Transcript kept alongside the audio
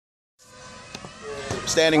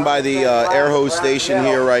standing by the air hose station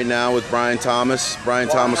here right now with Brian Thomas. Brian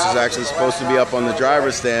Thomas is actually supposed to be up on the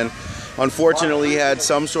driver's stand. Unfortunately, he had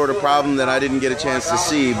some sort of problem that I didn't get a chance to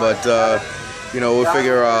see, but you know, we'll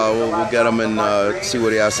figure we'll get him and see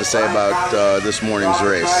what he has to say about this morning's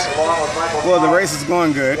race. Well, the race is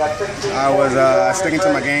going good. I was sticking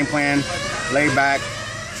to my game plan, laid back,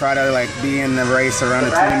 try to like be in the race around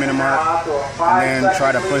the 20-minute mark, and then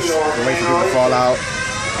try to push the way for people to fall out.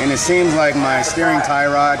 And it seems like my steering tie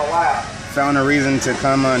rod found a reason to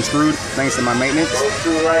come unscrewed thanks to my maintenance,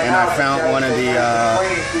 and I found one of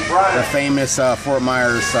the famous Fort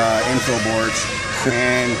Myers infill boards,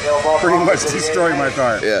 and pretty much destroyed my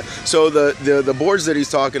car. Yeah. So the boards that he's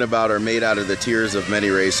talking about are made out of the tears of many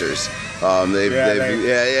racers.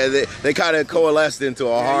 They kind of coalesced into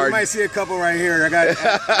a hard. You might see a couple right here. I got a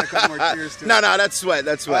couple more tears too. No, that's sweat.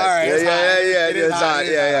 That's sweat. All right, It's hot.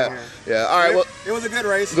 Yeah. All right. Well, it was a good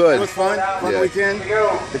race. Good. It was fun weekend.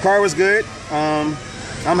 The car was good. I'm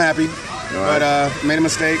happy, but made a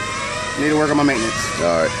mistake. Need to work on my maintenance.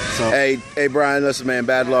 All right. So. Hey, Brian. Listen, man.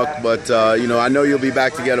 Bad luck, but you know, I know you'll be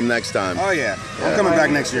back to get him next time. Oh yeah. I'm coming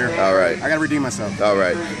back next year. All right. I gotta redeem myself. All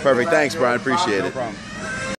right. Perfect. Thanks, Brian. Appreciate it. No problem.